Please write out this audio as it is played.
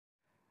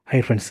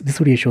Hi friends, this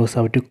video shows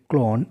how to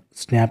clone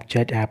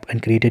Snapchat app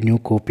and create a new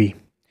copy.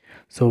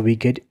 So we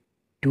get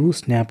two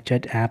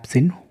Snapchat apps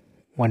in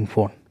one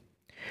phone.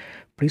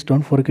 Please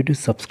don't forget to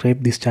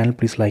subscribe this channel.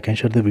 Please like and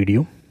share the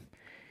video.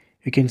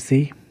 You can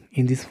see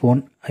in this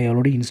phone I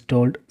already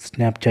installed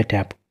Snapchat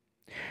app.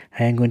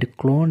 I am going to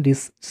clone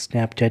this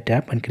Snapchat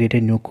app and create a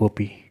new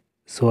copy.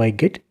 So I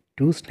get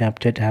two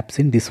Snapchat apps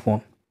in this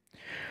phone.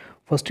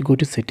 First go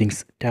to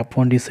settings, tap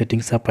on the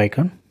settings app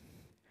icon.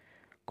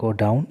 Go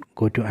down,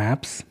 go to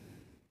apps.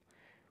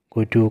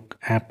 Go to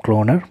app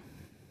cloner.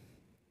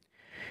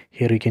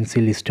 Here you can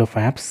see list of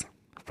apps.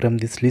 From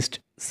this list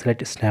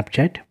select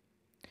Snapchat.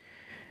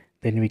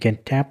 Then we can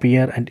tap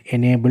here and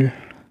enable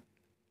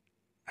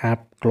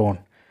app clone.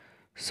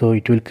 So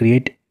it will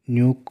create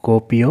new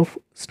copy of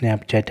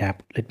Snapchat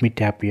app. Let me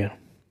tap here.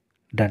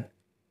 Done.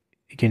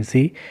 You can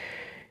see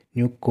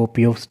new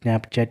copy of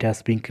Snapchat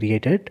has been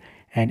created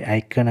and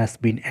icon has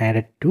been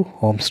added to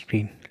home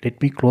screen.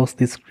 Let me close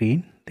this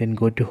screen, then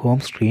go to home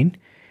screen,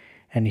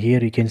 and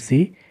here you can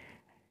see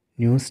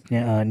new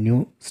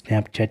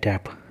Snapchat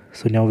app.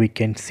 So now we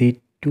can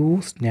see two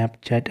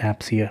Snapchat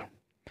apps here.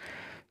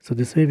 So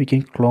this way we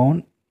can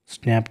clone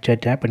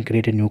Snapchat app and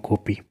create a new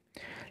copy.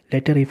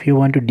 Later if you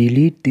want to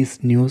delete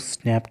this new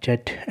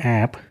Snapchat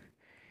app,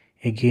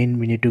 again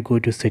we need to go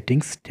to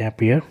settings, tap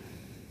here,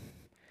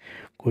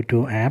 go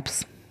to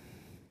apps,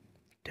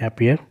 tap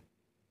here,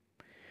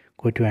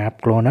 go to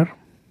app cloner,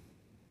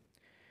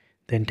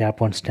 then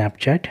tap on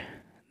Snapchat,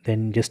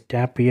 then just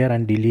tap here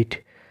and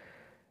delete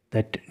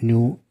that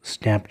new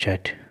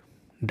Snapchat.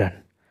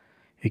 Done.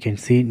 You can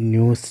see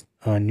new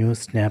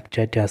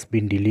Snapchat has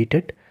been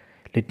deleted.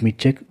 Let me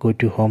check. Go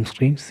to home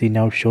screen. See,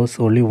 now it shows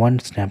only one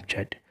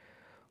Snapchat.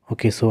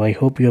 Okay, so I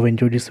hope you have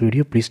enjoyed this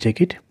video. Please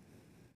check it.